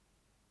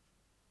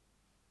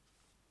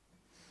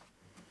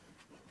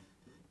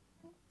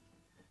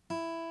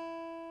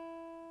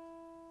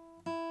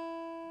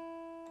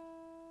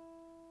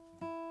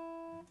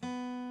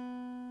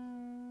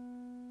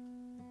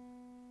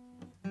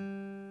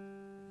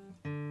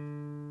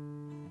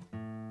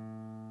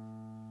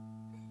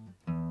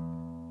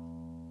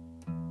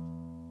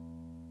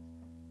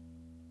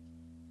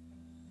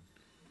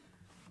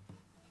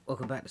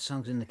Welcome back to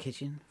Songs in the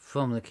Kitchen,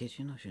 from the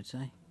kitchen I should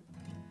say.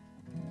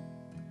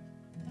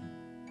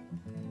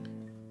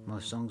 My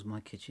songs,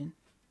 my kitchen.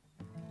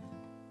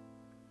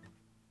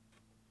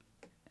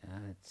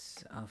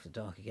 It's after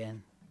dark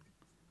again,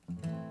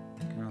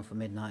 going on for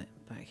midnight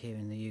back here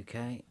in the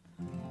UK.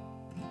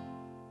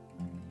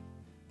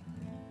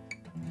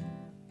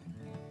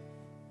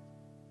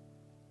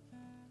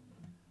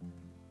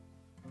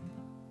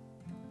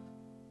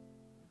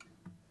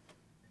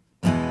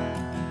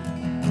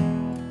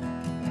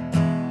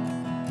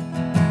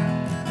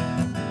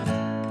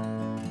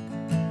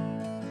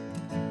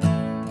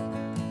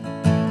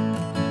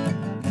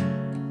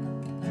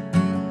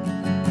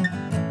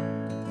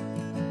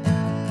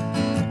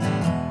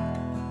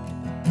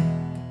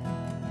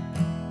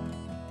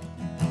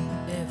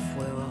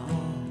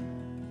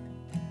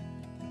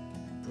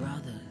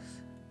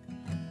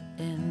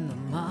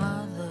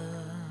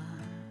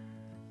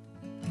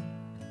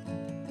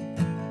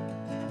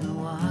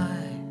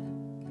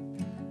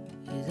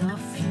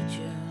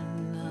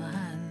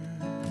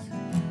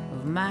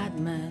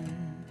 Madmen,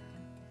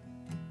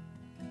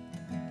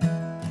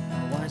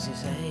 why is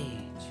this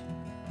age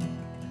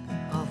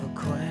of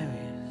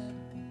Aquarius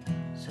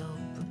so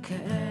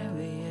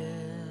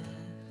precarious?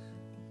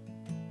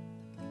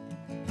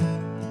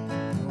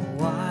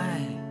 Why,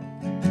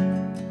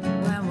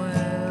 when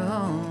we're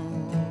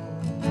old,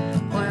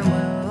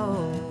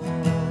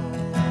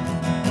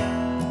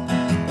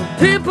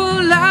 people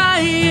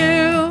like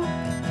you,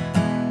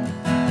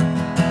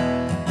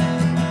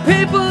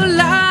 people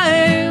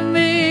like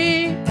me.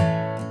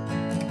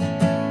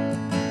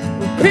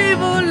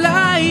 People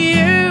like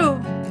you,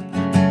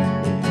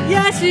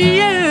 yes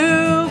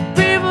you,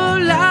 people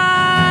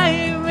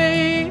like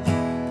me.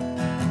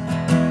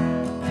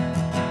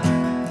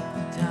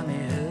 Tell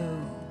me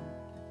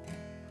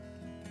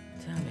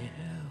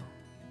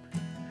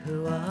who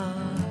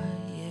are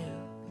you?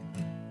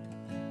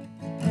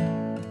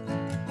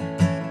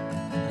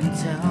 And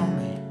tell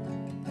me,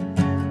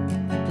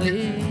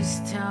 please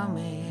tell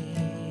me.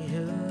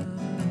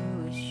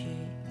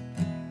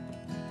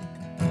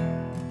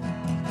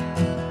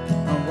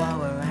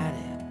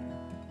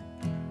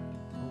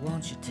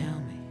 Won't you tell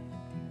me,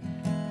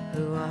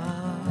 who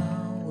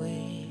are we?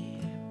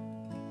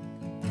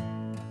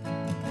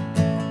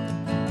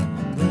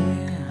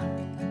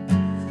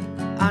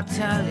 I'll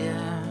tell you,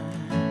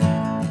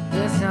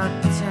 yes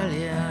I'll tell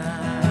you.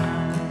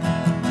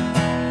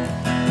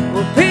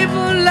 Well,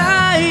 people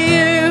like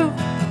you,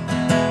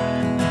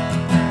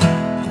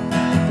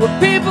 well,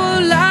 people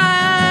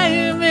like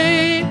me,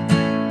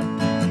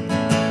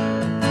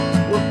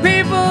 well,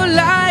 people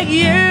like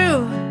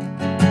you,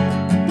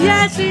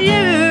 yes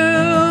you.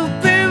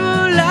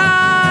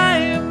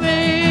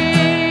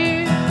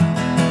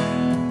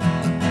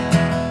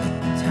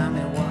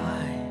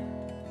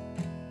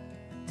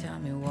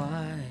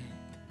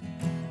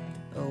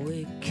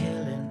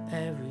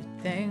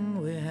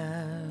 Everything we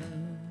have,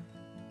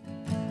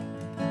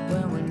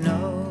 when we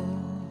know,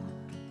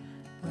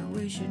 when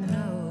we should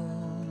know,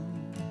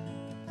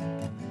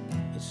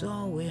 it's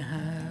all we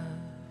have.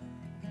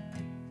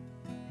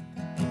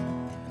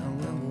 And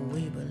when will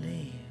we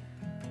believe,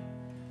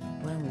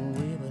 when will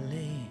we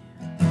believe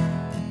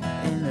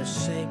in the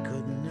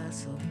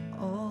sacredness of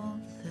all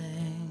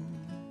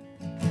things?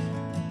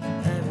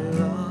 Every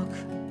rock,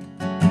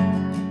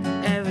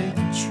 every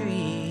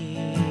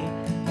tree,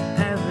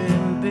 every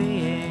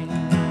being,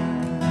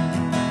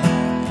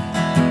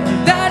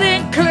 that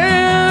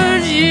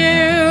includes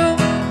you,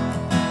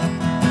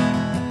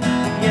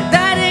 yeah,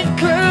 that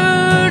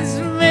includes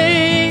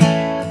me,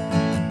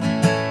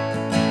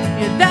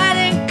 yeah, that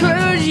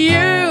includes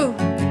you,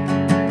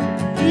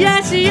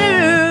 yes you,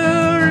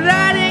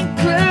 that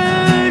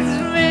includes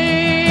me.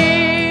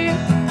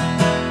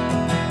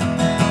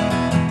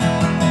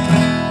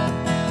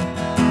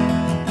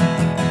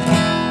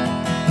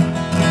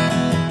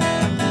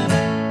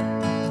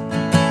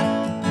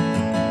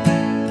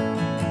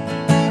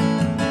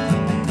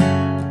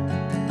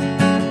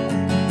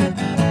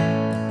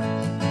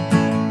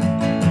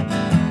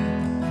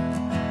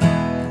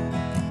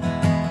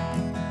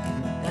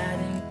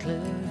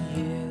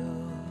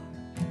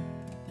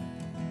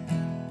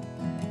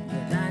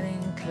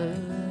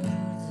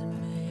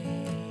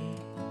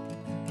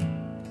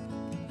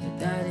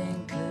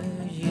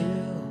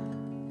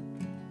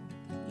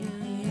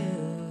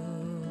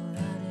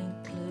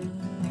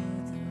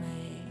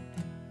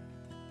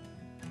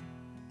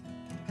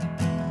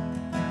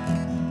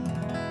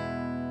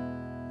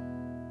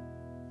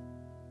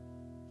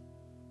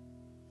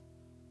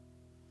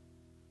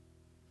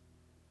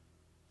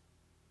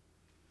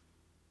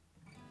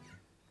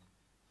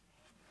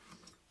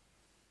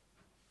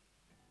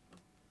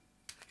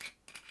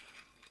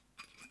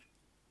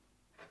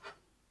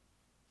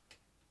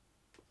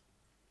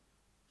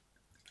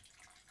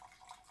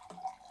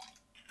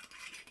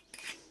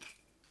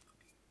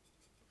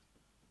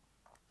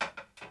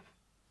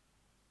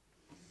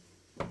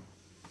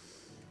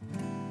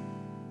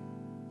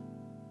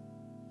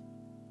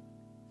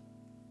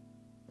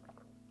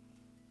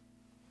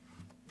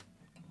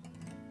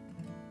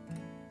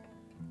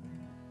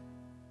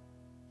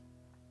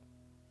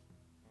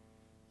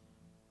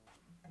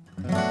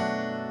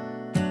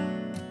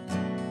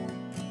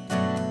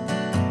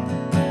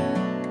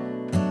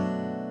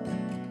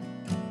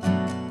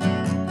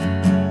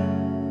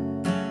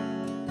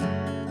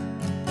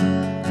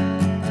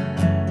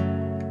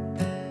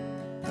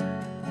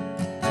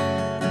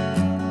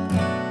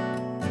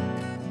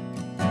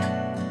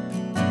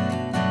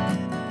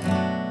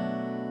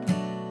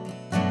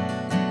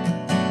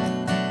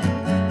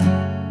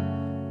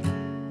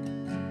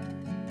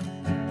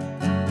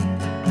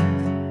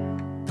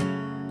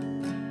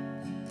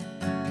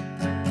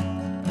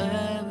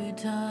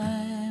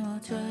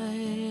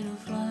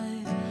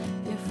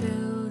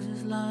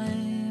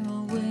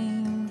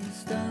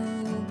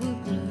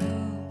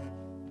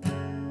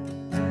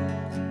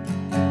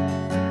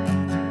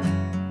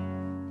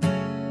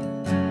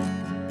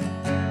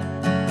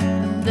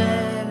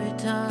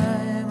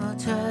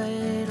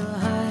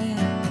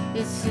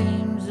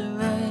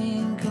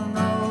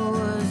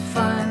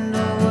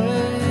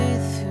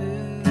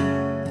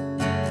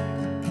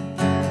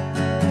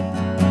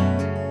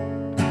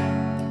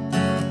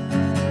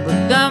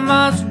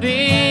 must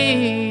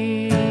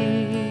be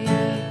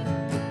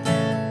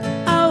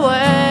a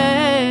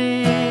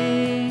way.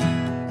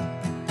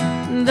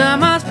 There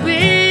must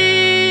be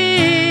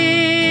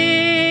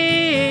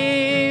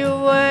a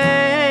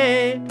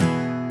way,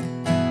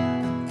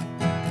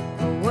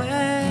 a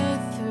way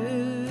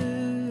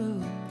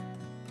through,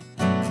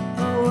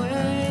 a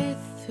way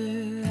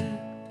through,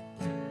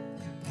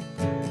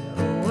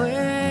 a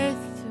way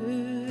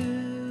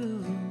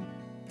through.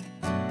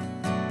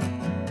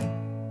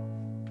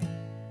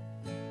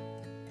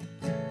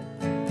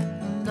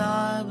 And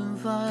I've been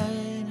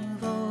fighting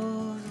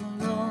for so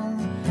long,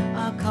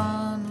 I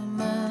can't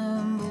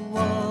remember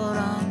what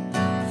I'm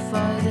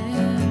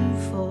fighting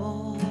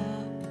for.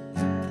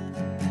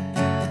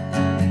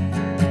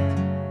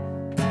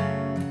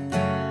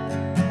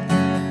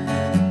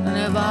 And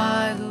if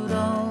I could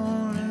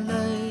only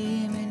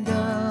lay me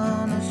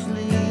down to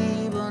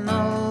sleep, I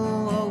know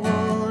I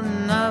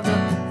wouldn't have to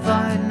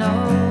fight no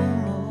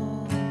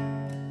more.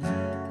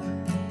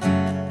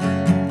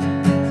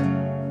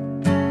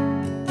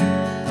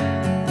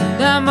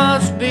 There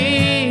must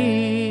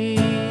be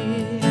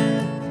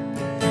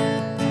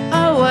a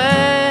way.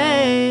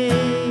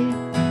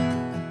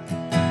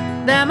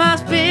 There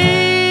must be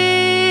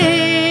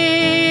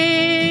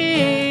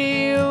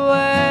a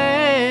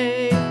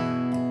way,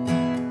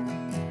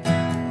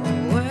 a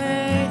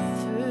way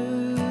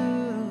through,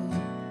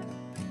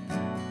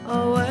 a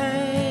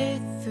way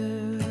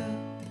through,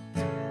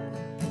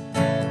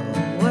 a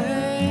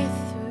way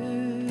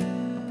through.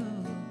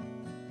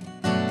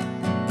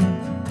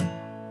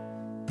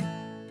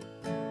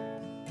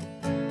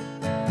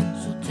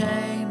 So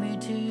take me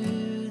to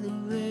the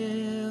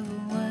river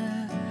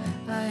where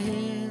I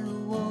hear the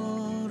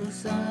water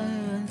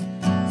sirens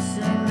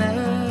sing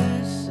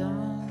their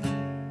song.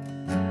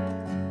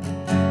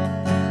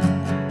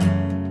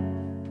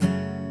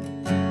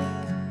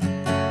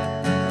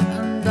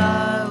 And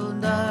I will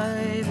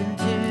dive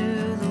into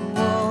the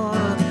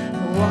water,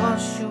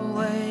 wash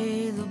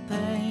away the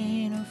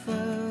pain I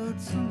felt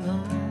so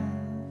long.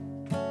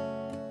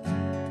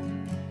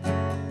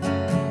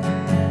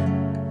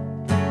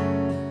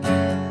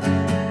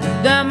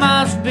 There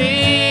must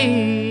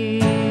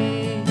be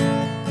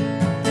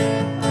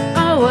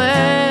a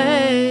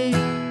way.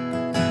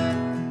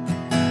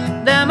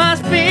 There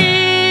must be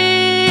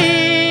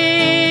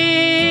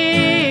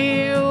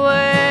a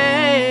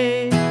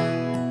way,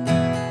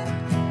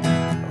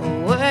 a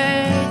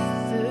way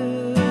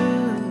through,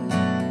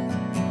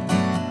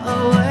 a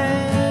way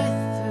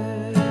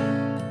through,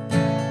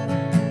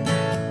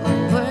 a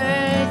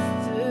way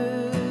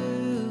through.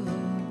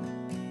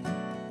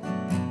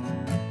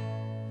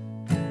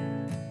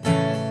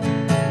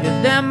 Yeah,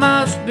 there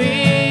must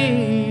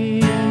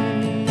be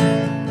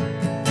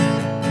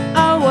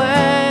a way.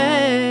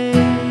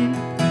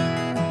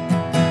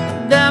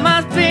 There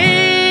must be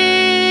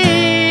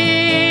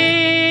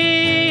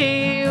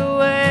a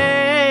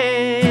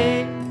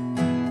way,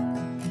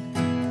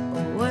 a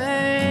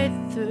way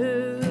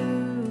through,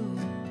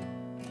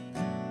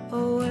 a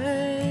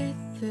way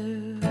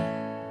through,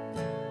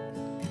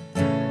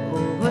 a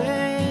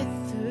way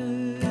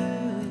through.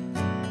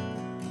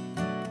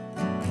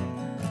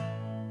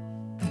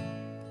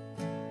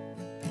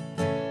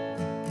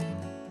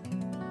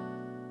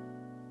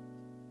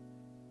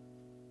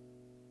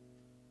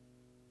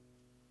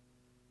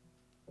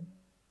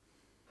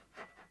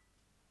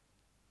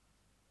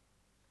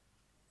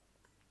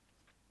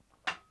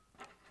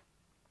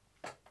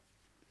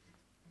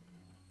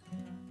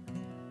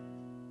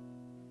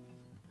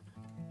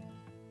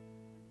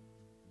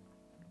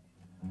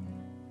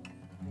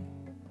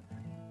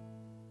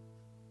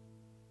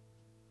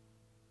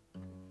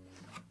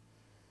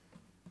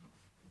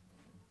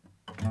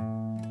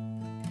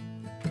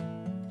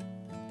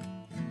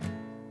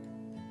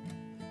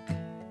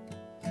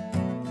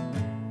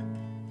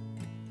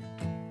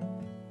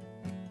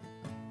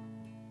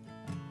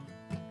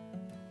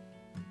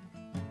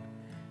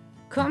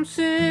 Come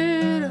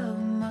sit at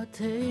my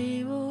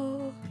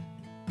table.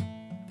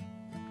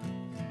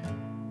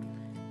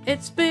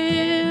 It's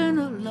been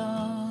a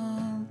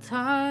long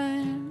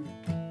time.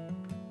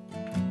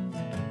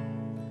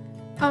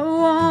 A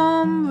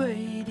warm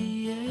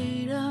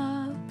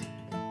radiator,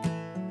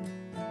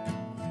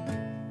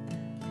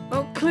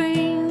 a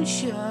clean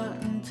shirt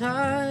and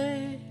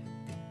tie,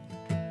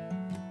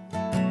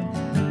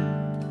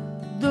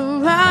 the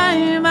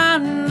rhyme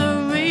and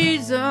the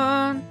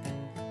reason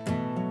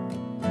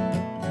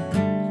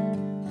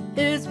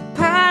is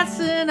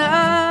passing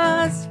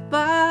us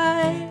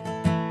by.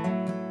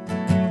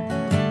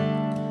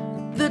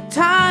 The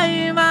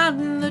time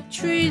and the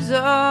trees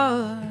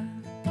are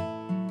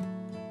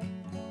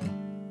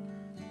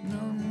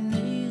no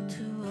need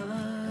to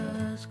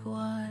ask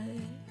why.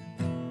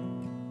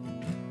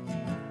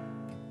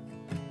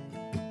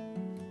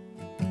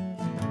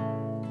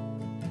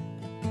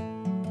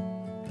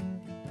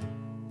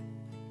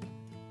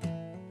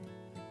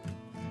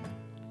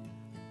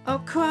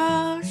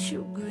 Across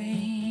your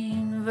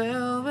green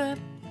velvet,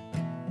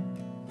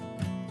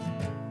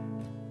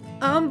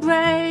 a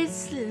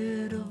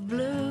bracelet of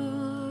blue,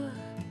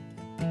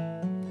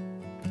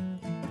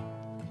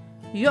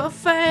 your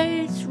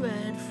face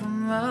red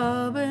from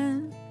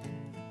rubbing.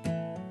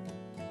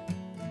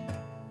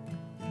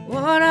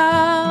 What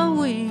are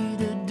we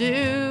to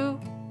do?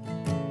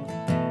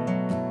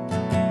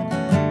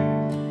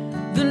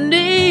 The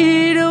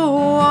need of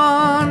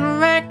one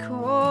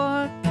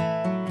record,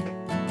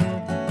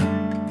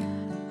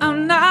 a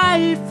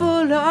night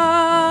full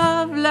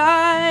of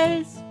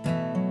lies,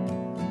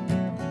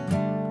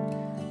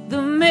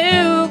 the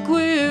milk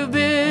we've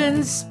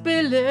been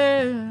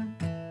spilling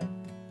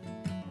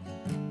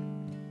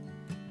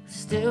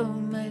still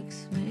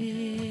makes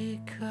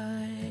me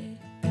cry.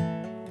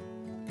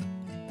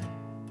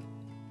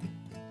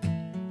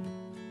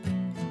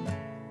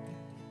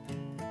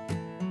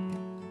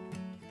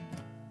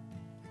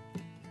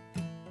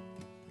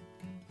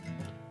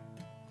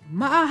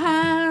 My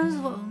hands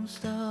won't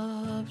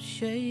stop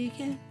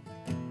shaking,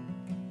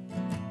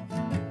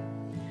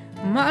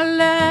 my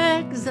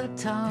legs are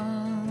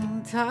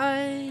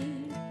tongue-tied.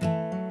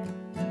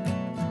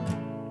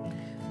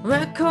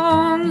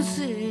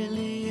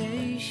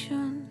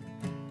 Reconciliation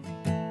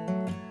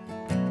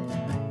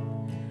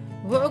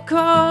will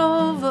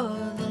cover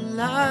the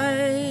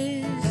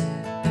lies.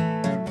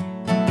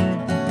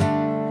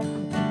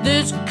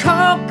 This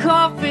cold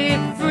coffee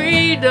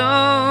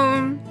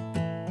freedom,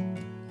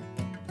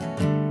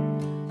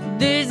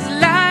 this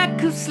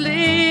lack of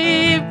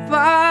sleep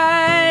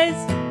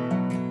eyes,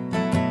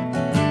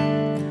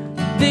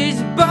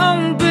 these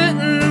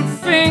bone-bitten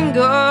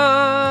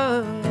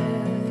fingers,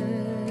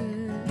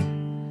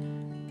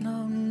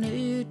 no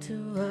need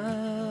to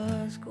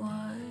ask why.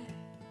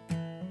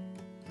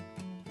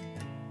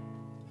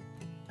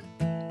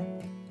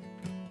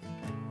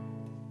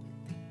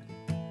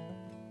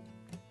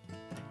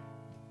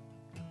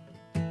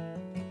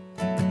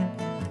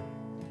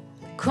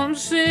 Come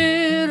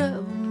sit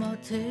at my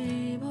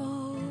table,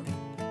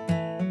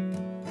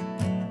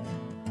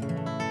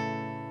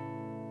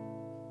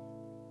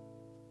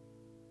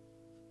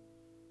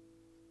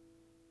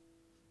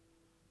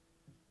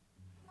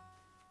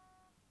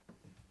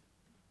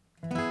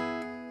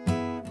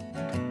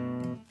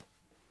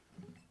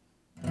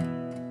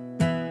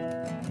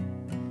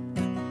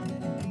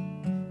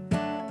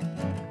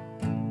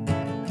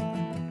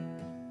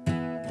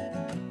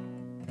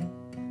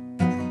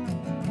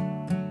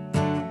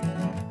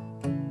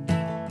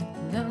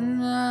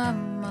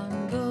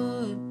 I'm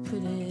good,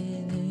 pretty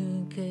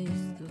in case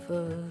the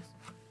first.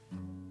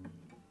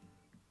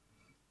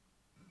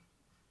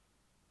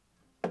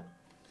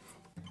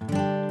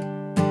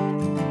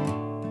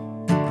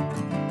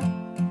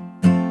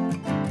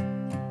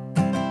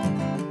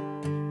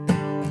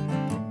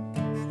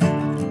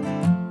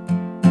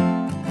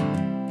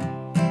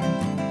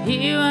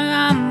 Here I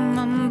am,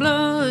 I'm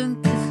blowing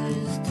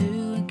kisses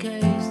too in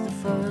case the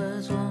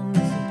first one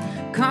misses.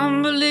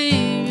 Can't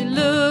believe you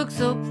look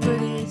so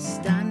pretty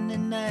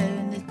standing there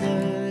in this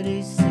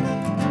dirty city.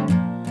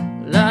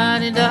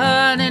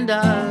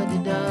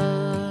 La-di-da-di-da-di-da,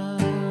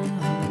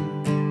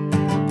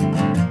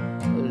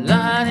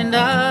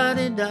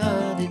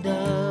 la-di-da-di-da-di-da,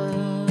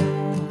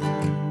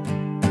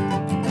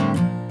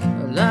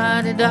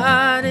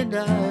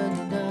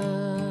 la-di-da-di-da-di-da.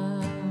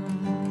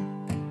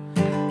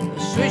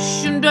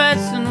 Swishing,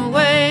 dressing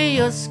away,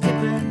 you're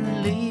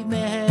skipping, leave me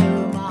here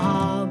with my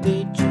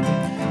heartbeat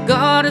tripping.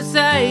 Gotta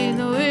say,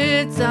 no,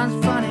 it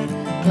sounds funny,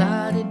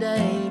 cloudy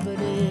day,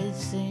 but it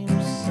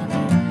seems sunny.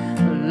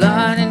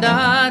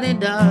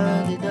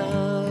 La-di-da-di-da-di-da,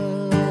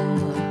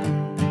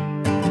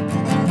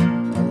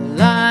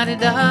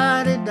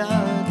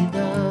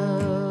 la-di-da-di-da-di-da,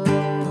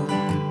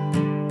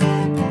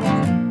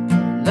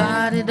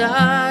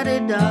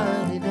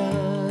 la-di-da-di-da-di-da.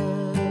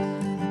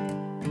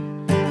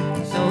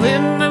 So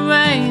in the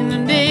rain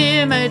and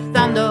it may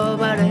thunder,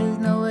 but there's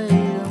no way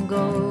I'm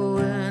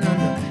going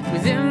under.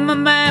 'Cause in my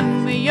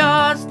memory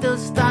you're still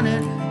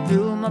stunning,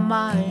 through my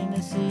mind I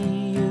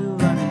see you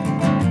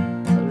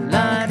running.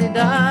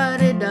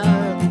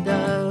 La-di-da-di-da-di-da,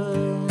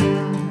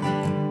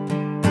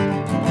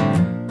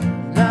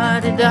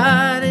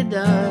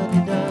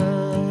 la-di-da-di-da-di-da,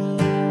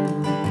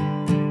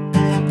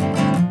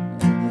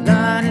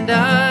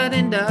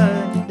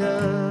 la-di-da-di-da-di-da.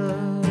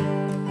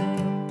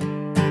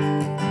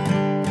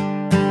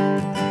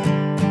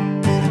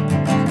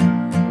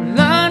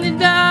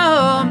 La-di-da,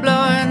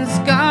 blowing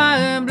sky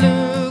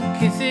blue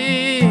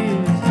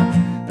kisses.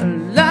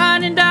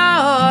 La-di-da,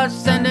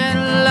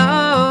 sending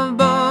love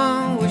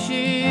bomb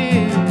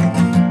wishes.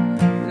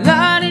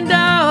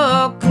 La-di-da,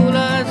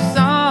 cooler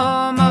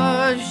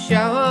summer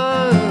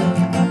shower.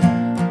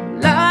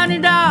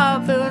 La-di-da,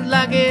 feels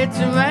like it's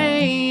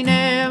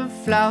raining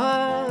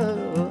flowers.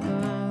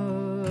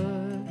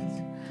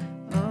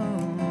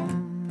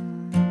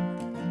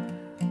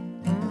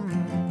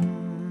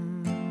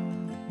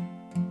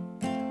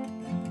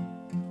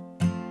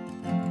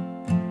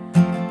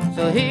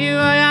 So here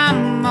I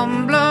am,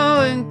 I'm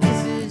blowing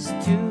kisses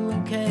too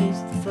in case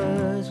the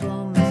first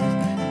one misses.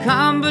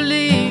 Can't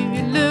believe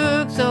you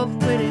look so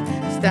pretty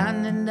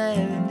standing there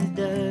in this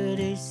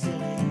dirty city.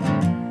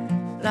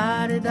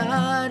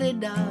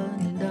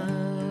 La-di-da-di-da-di-da,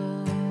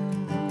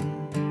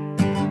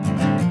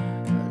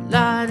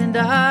 la La di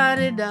da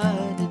di da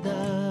di da.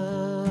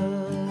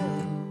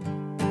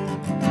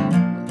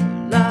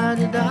 La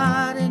di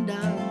da di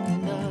da di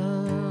da.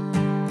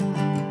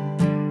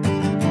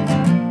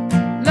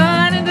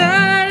 La di da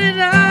di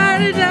da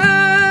di da.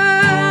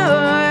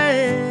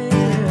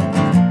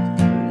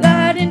 La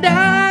di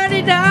da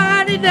di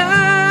da di da.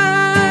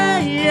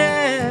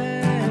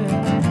 Yeah.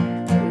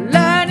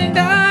 La di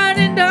da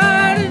di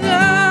da di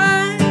da.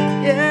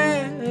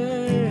 Yeah.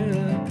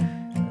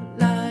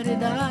 La di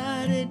da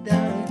di da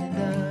di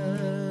da.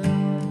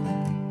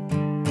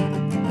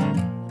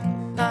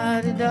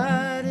 La di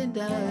da di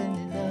da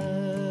di da.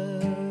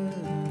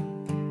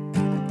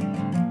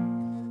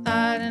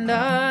 La di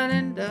da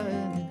di da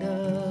di da.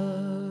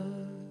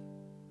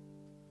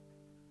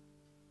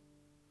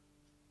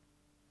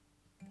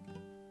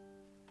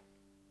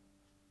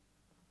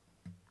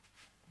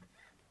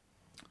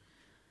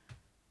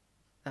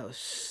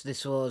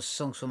 This was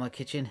Songs from My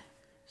Kitchen.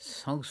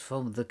 Songs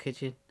from the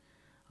Kitchen.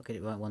 I'll get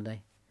it right one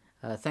day.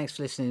 Thanks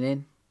for listening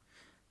in.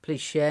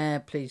 Please share.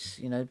 Please,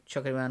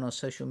 chuck it around on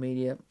social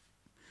media.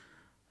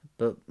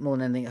 But more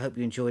than anything, I hope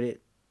you enjoyed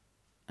it.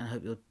 And I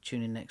hope you'll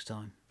tune in next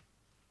time.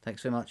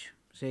 Thanks very much.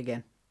 See you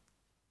again.